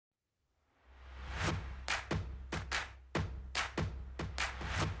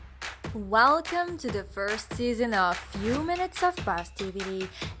Welcome to the first season of Few Minutes of Positivity,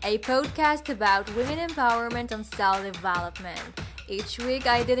 a podcast about women empowerment and self-development. Each week,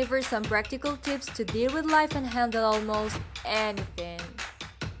 I deliver some practical tips to deal with life and handle almost anything.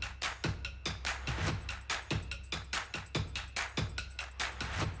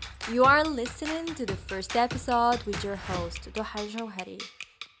 You are listening to the first episode with your host, Doha Jauhari.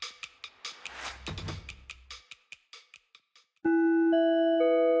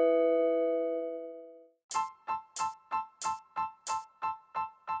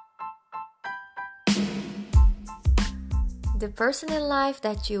 The person in life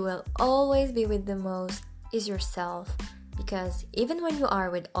that you will always be with the most is yourself, because even when you are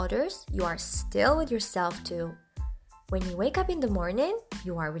with others, you are still with yourself too. When you wake up in the morning,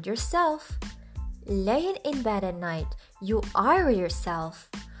 you are with yourself. Laying in bed at night, you are with yourself.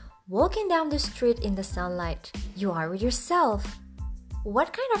 Walking down the street in the sunlight, you are with yourself.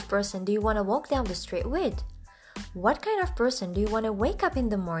 What kind of person do you want to walk down the street with? What kind of person do you want to wake up in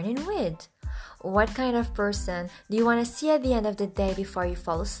the morning with? What kind of person do you want to see at the end of the day before you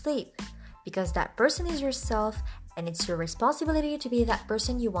fall asleep? Because that person is yourself, and it's your responsibility to be that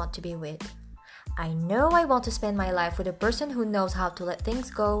person you want to be with. I know I want to spend my life with a person who knows how to let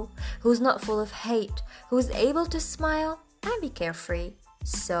things go, who's not full of hate, who's able to smile and be carefree.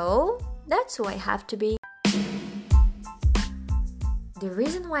 So, that's who I have to be. The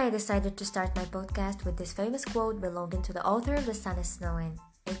reason why I decided to start my podcast with this famous quote belonging to the author of The Sun is Snowing,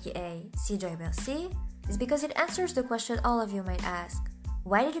 aka C.J. Belsi, is because it answers the question all of you might ask.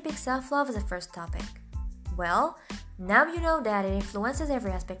 Why did you pick self-love as the first topic? Well, now you know that it influences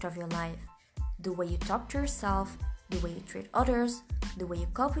every aspect of your life. The way you talk to yourself, the way you treat others, the way you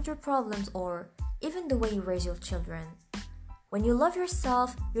cope with your problems, or even the way you raise your children. When you love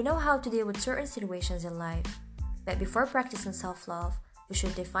yourself, you know how to deal with certain situations in life. But before practicing self-love, we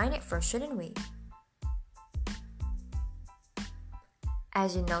should define it first, shouldn't we?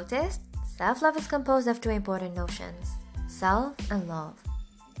 As you noticed, self-love is composed of two important notions, self and love.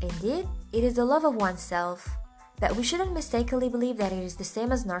 Indeed, it is the love of oneself, but we shouldn't mistakenly believe that it is the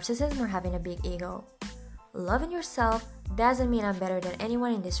same as narcissism or having a big ego. Loving yourself doesn't mean I'm better than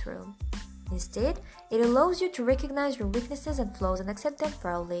anyone in this room. Instead, it allows you to recognize your weaknesses and flaws and accept them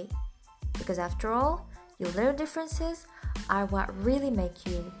proudly. Because after all, your little differences are what really make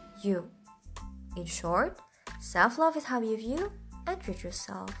you, you. In short, self-love is how you view and treat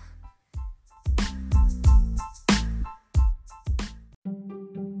yourself.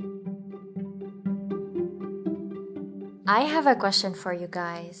 I have a question for you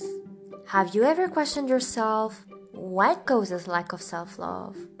guys. Have you ever questioned yourself? What causes lack of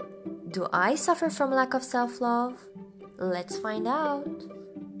self-love? Do I suffer from lack of self-love? Let's find out.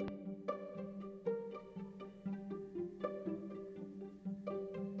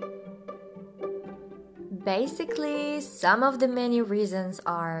 Basically, some of the many reasons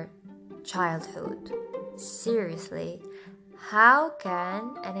are childhood. Seriously, how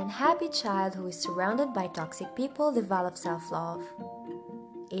can an unhappy child who is surrounded by toxic people develop self-love?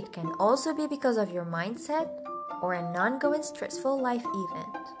 It can also be because of your mindset or an ongoing stressful life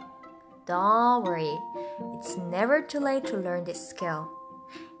event. Don't worry, it's never too late to learn this skill.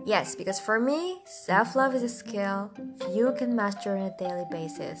 Yes, because for me, self-love is a skill few can master on a daily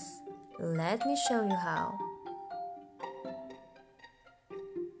basis. Let me show you how.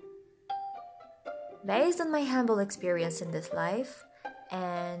 Based on my humble experience in this life,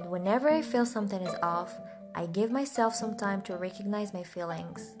 and whenever I feel something is off, I give myself some time to recognize my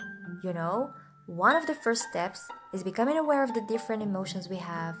feelings. You know, one of the first steps is becoming aware of the different emotions we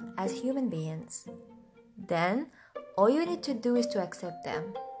have as human beings. Then, all you need to do is to accept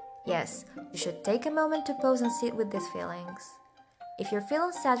them. Yes, you should take a moment to pause and sit with these feelings. If you're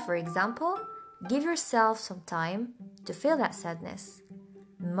feeling sad, for example, give yourself some time to feel that sadness.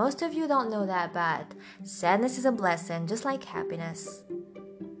 Most of you don't know that, but sadness is a blessing just like happiness.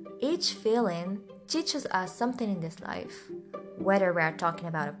 Each feeling teaches us something in this life, whether we are talking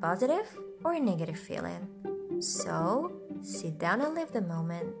about a positive or a negative feeling. So, sit down and live the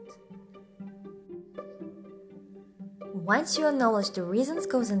moment. Once you acknowledge the reasons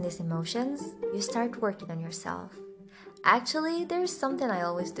causing these emotions, you start working on yourself. Actually, there's something I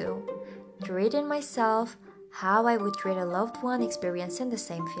always do. Treating myself how I would treat a loved one experiencing the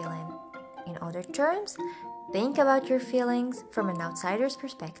same feeling. In other terms, think about your feelings from an outsider's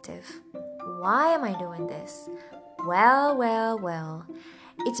perspective. Why am I doing this? Well.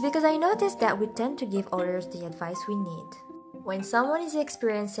 It's because I noticed that we tend to give others the advice we need. When someone is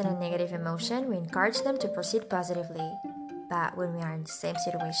experiencing a negative emotion, we encourage them to proceed positively. But when we are in the same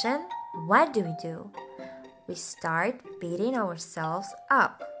situation, what do? We start beating ourselves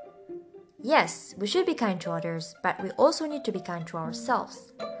up. Yes, we should be kind to others, but we also need to be kind to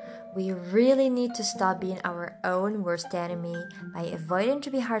ourselves. We really need to stop being our own worst enemy by avoiding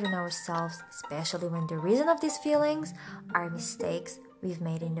to be hard on ourselves, especially when the reason of these feelings are mistakes we've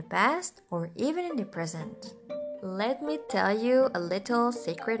made in the past or even in the present. Let me tell you a little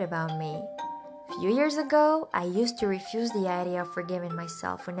secret about me. A few years ago, I used to refuse the idea of forgiving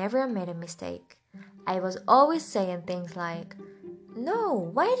myself whenever I made a mistake. I was always saying things like,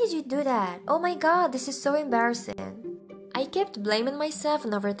 "No, why did you do that? Oh my god, this is so embarrassing." I kept blaming myself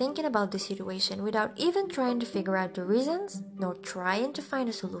and overthinking about the situation without even trying to figure out the reasons nor trying to find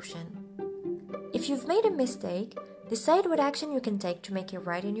a solution. If you've made a mistake, decide what action you can take to make it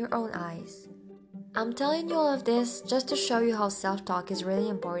right in your own eyes. I'm telling you all of this just to show you how self-talk is really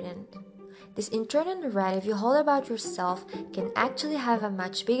important. This internal narrative you hold about yourself can actually have a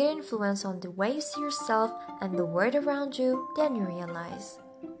much bigger influence on the way you see yourself and the world around you than you realize.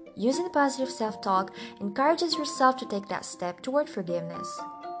 Using positive self-talk encourages yourself to take that step toward forgiveness.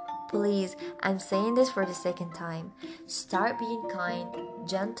 Please, I'm saying this for the second time. Start being kind,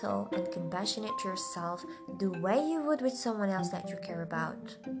 gentle, and compassionate to yourself the way you would with someone else that you care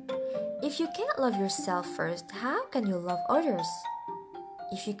about. If you can't love yourself first, how can you love others?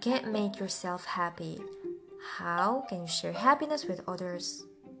 If you can't make yourself happy, how can you share happiness with others?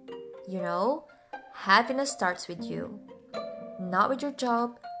 You know, happiness starts with you. Not with your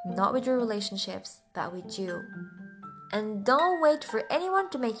job, not with your relationships, but with you. And don't wait for anyone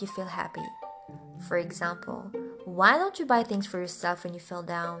to make you feel happy. For example, why don't you buy things for yourself when you feel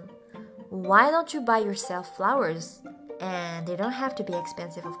down? Why don't you buy yourself flowers? And they don't have to be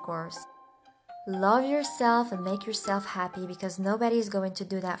expensive, of course. Love yourself and make yourself happy because nobody is going to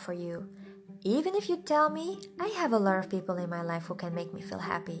do that for you. Even if you tell me, I have a lot of people in my life who can make me feel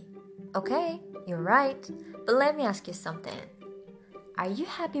happy. Okay, you're right, but let me ask you something. Are you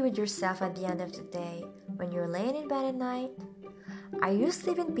happy with yourself at the end of the day when you're laying in bed at night? Are you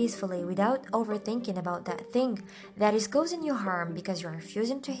sleeping peacefully without overthinking about that thing that is causing you harm because you're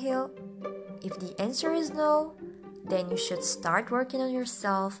refusing to heal? If the answer is no, then you should start working on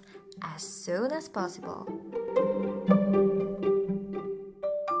yourself as soon as possible.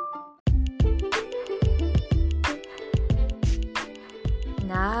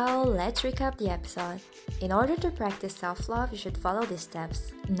 Now, let's recap the episode. In order to practice self-love, you should follow these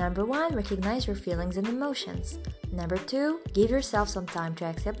steps. Number 1, recognize your feelings and emotions. Number 2, give yourself some time to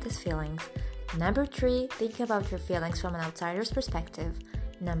accept these feelings. Number 3, think about your feelings from an outsider's perspective.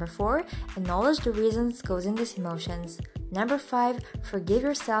 Number 4, acknowledge the reasons causing these emotions. Number 5, forgive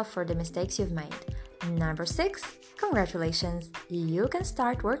yourself for the mistakes you've made. Number 6, congratulations, you can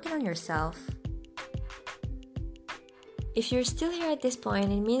start working on yourself. If you're still here at this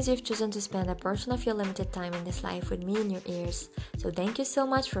point, it means you've chosen to spend a portion of your limited time in this life with me in your ears. So thank you so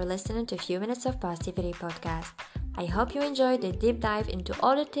much for listening to A Few Minutes of Positivity podcast. I hope you enjoyed the deep dive into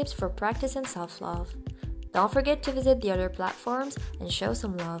all the tips for practicing self-love. Don't forget to visit the other platforms and show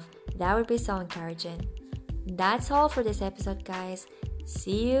some love. That would be so encouraging. That's all for this episode, guys.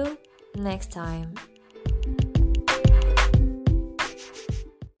 See you next time.